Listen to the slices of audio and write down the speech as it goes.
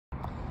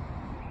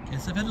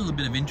Yes, I've had a little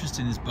bit of interest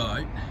in this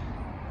boat,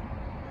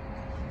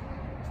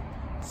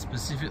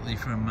 specifically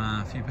from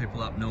a few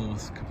people up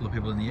north, a couple of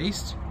people in the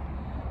east.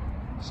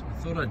 So I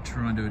thought I'd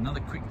try and do another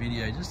quick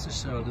video just to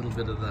show a little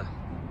bit of the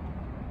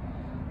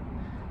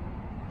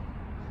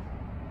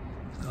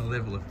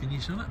level of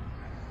finish on it.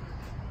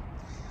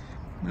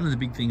 One of the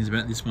big things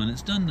about this one,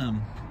 it's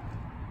done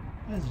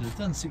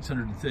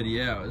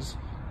 630 hours,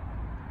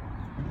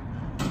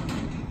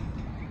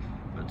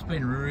 but it's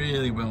been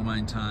really well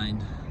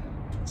maintained.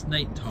 It's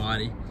neat and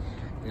tidy.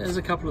 There's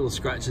a couple of little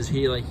scratches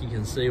here, like you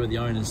can see, where the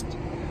owner's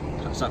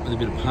touched up with a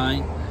bit of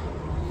paint.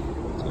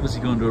 It's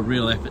obviously gone to a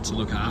real effort to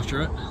look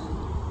after it.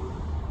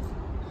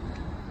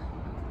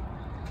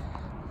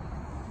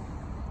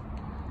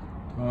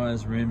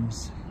 Tyres,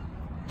 rims,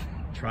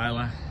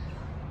 trailer,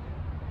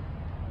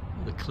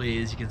 all the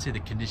clears. You can see the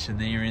condition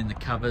there in the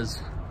covers.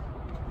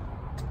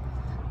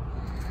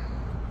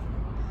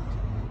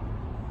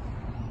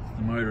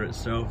 The motor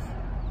itself,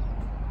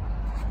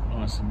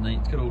 nice and neat.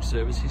 It's got all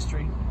service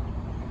history.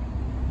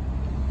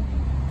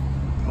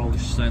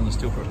 Polished stainless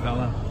steel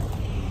propeller.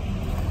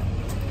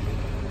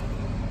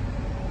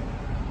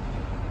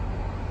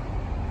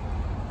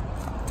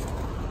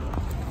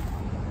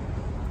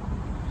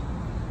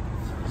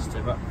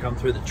 Step up and come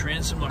through the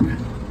transom like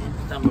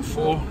I've done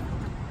before.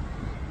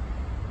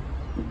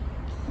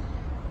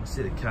 You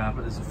see the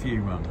carpet, there's a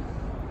few a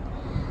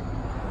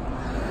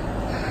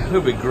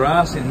little bit of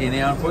grass in here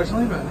now,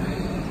 unfortunately, but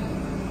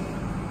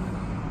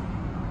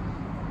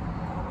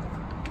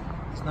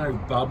there's no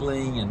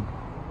bubbling and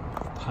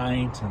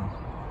paint and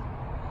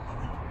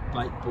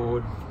bait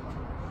board.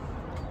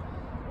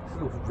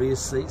 Little rear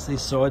seats,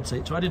 these side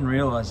seats, I didn't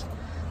realise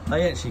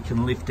they actually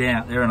can lift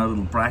out. They're in a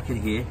little bracket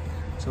here,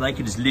 so they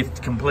can just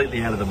lift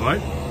completely out of the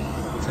boat.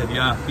 So if you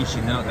are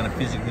fishing, they're not going to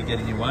physically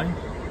get in your way.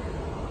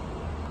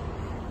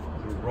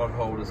 Little rod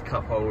holders,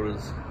 cup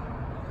holders.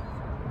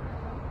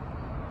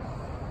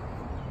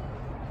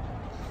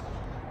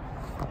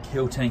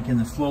 Kill tank in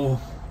the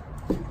floor.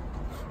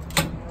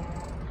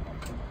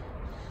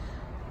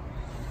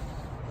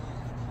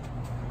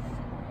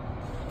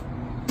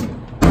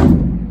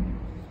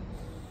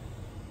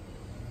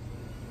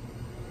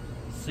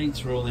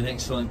 Seats are all in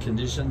excellent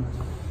condition.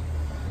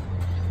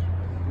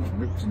 Not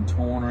ripped and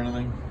torn or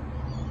anything.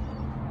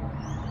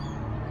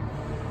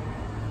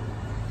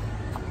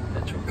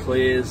 Natural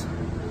clears.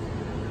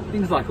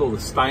 Things like all the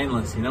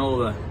stainless, you know, all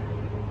the,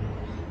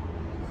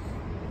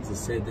 as I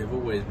said, they've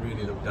always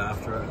really looked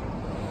after it.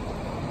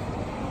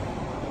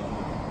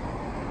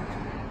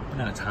 I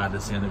know it's hard to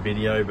see on the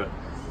video, but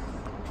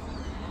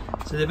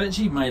so they've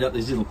actually made up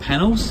these little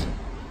panels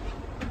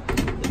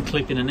that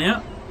clip in and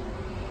out.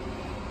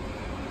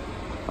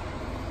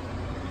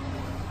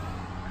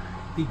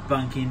 Big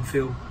bunk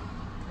infill.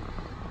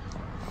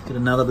 Got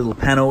another little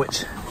panel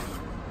which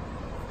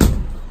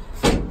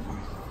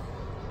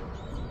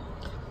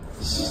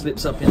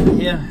slips up into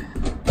here.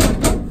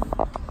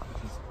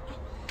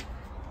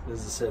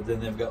 As I said,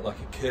 then they've got like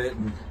a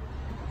curtain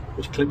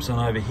which clips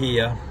on over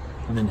here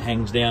and then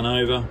hangs down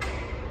over.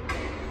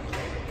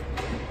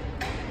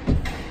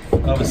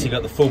 Obviously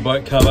got the full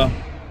boat cover.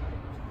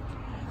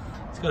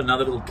 It's got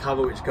another little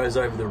cover which goes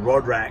over the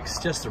rod racks,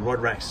 just the rod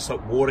racks to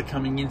stop water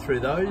coming in through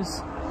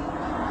those.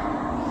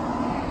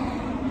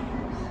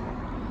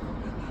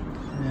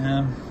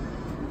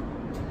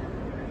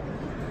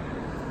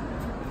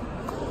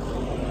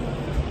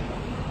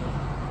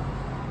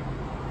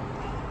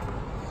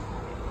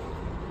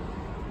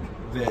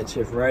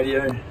 VHF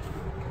radio.